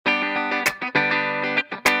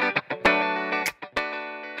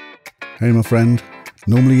Hey, my friend.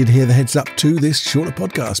 Normally you'd hear the heads up to this shorter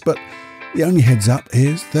podcast, but the only heads up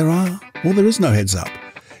is there is no heads up.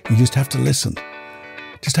 You just have to listen.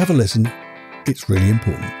 Just have a listen. It's really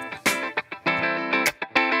important.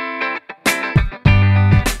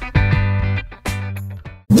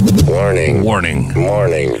 Warning. Warning.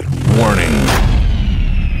 Warning. Warning.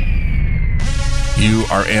 You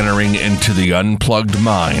are entering into the unplugged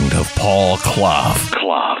mind of Paul Clough.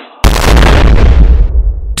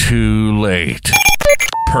 Too late.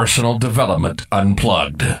 Personal Development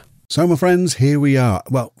Unplugged. So, my friends, here we are.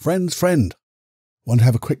 Well, friend. Want to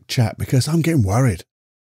have a quick chat because I'm getting worried.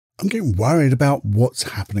 I'm getting worried about what's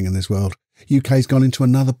happening in this world. UK's gone into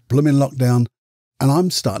another blooming lockdown, and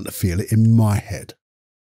I'm starting to feel it in my head.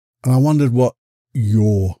 And I wondered what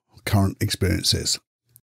your current experience is.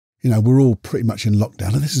 You know, we're all pretty much in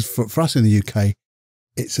lockdown, and this is for us in the UK,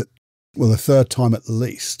 it's the third time at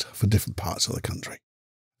least for different parts of the country.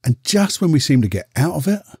 And just when we seem to get out of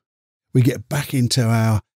it, we get back into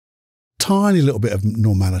our tiny little bit of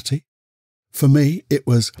normality. For me, it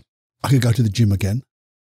was I could go to the gym again.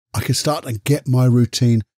 I could start and get my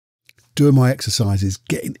routine, doing my exercises,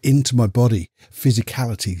 getting into my body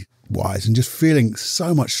physicality-wise and just feeling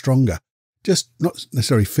so much stronger. Just not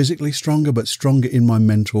necessarily physically stronger, but stronger in my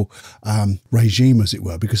mental regime, as it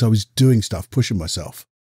were, because I was doing stuff, pushing myself.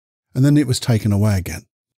 And then it was taken away again.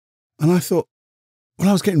 And I thought, well,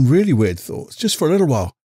 I was getting really weird thoughts just for a little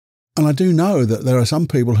while. And I do know that there are some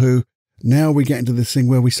people who now we get into this thing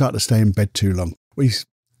where we start to stay in bed too long. We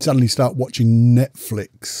suddenly start watching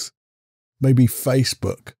Netflix, maybe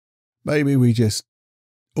Facebook. Maybe we just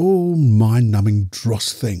all mind-numbing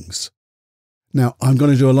dross things. Now, I'm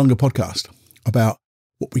going to do a longer podcast about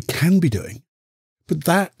what we can be doing, but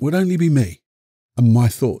that would only be me and my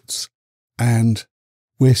thoughts. And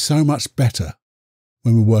we're so much better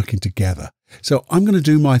when we're working together. So I'm going to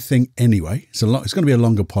do my thing anyway. It's going to be a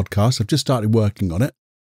longer podcast. I've just started working on it,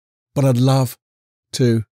 but I'd love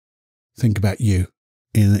to think about you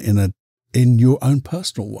in your own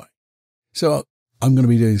personal way. So I'm going to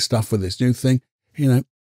be doing stuff with this new thing. You know,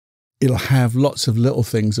 it'll have lots of little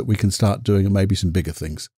things that we can start doing and maybe some bigger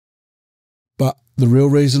things. But the real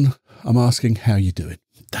reason I'm asking, how are you doing?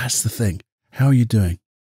 That's the thing. How are you doing?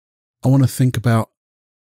 I want to think about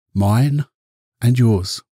mine and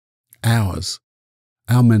yours, ours,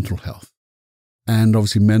 our mental health. And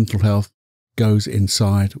obviously mental health goes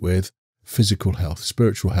inside with physical health,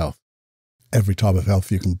 spiritual health, every type of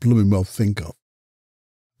health you can blooming well think of.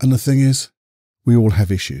 And the thing is, we all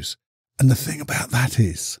have issues. And the thing about that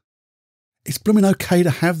is, it's blooming okay to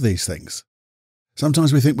have these things.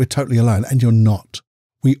 Sometimes we think we're totally alone, and you're not.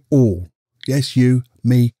 We all, yes, you,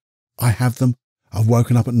 me, I have them. I've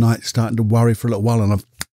woken up at night starting to worry for a little while, and I've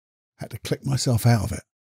had to click myself out of it.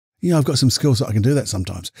 You know, I've got some skills that I can do that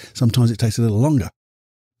sometimes. Sometimes it takes a little longer.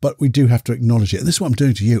 But we do have to acknowledge it. And this is what I'm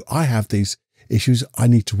doing to you. I have these issues I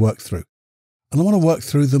need to work through. And I want to work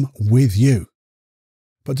through them with you.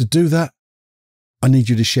 But to do that, I need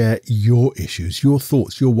you to share your issues, your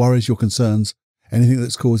thoughts, your worries, your concerns, anything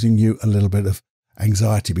that's causing you a little bit of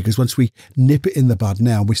anxiety. Because once we nip it in the bud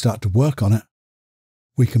now, we start to work on it,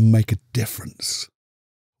 we can make a difference.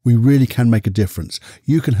 We really can make a difference.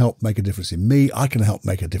 You can help make a difference in me. I can help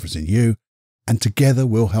make a difference in you. And together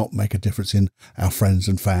we'll help make a difference in our friends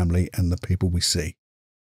and family and the people we see.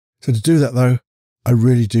 So to do that, though, I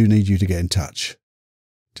really do need you to get in touch.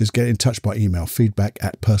 Just get in touch by email,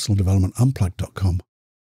 feedback@personaldevelopmentunplugged.com.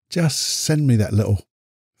 Just send me that little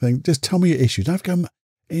thing. Just tell me your issue. Don't have to go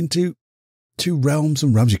into two realms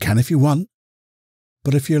and realms. You can if you want.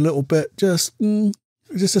 But if you're a little bit, just a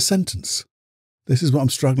sentence. This is what I'm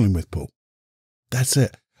struggling with, Paul. That's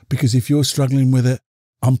it. Because if you're struggling with it,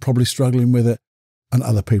 I'm probably struggling with it, and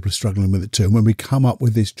other people are struggling with it too. And when we come up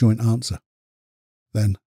with this joint answer,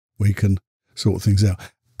 then we can sort things out.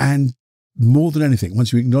 And more than anything,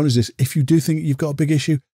 once you acknowledge this, if you do think you've got a big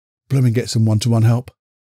issue, blooming get some one-to-one help.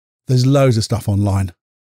 There's loads of stuff online.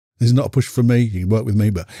 There's not a push from me. You can work with me,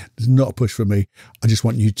 but there's not a push from me. I just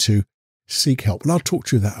want you to seek help. And I'll talk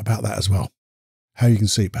to you about that as well. How you can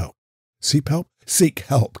seek help. Seek help? Seek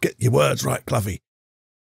help. Get your words right, Cluffy.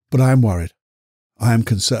 But I am worried. I am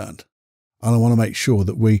concerned. And I want to make sure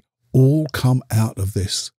that we all come out of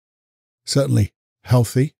this certainly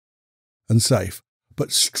healthy and safe,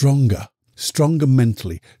 but stronger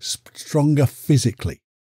mentally, stronger physically,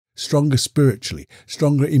 stronger spiritually,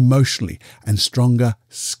 stronger emotionally, and stronger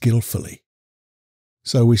skillfully.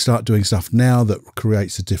 So we start doing stuff now that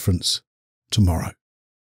creates a difference tomorrow.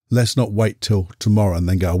 Let's not wait till tomorrow and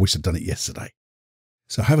then go, I wish I'd done it yesterday.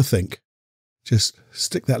 So have a think. Just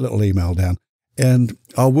stick that little email down. And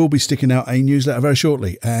I will be sticking out a newsletter very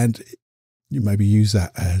shortly. And You maybe use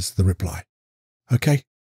that as the reply. Okay?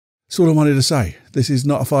 That's all I wanted to say. This is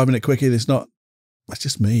not a 5-minute quickie. That's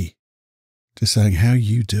just me. Just saying, how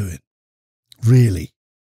you doing? Really?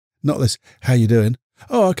 Not this, how you doing?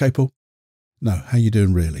 Oh, okay, Paul. No, how you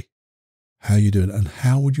doing really? How you doing and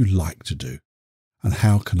how would you like to do? And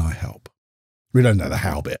how can I help? We don't know the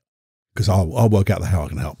how bit because I'll work out the how I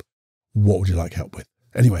can help. What would you like help with?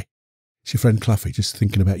 Anyway, it's your friend Cluffy just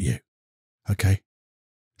thinking about you. Okay?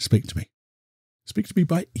 Speak to me. Speak to me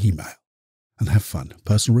by email and have fun.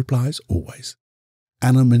 Personal replies always.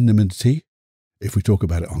 Anonymity, if we talk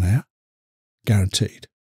about it on air, guaranteed.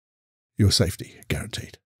 Your safety,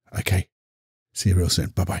 guaranteed. Okay? See you real soon.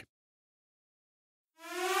 Bye-bye.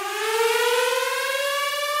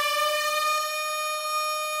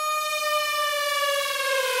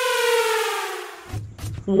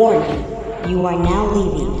 Warning, you are now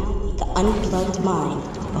leaving the unplugged mind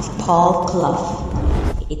of Paul Clough.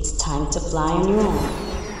 It's time to fly on your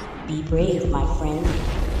own. Be brave, my friend.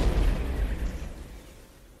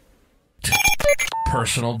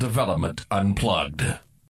 Personal Development Unplugged.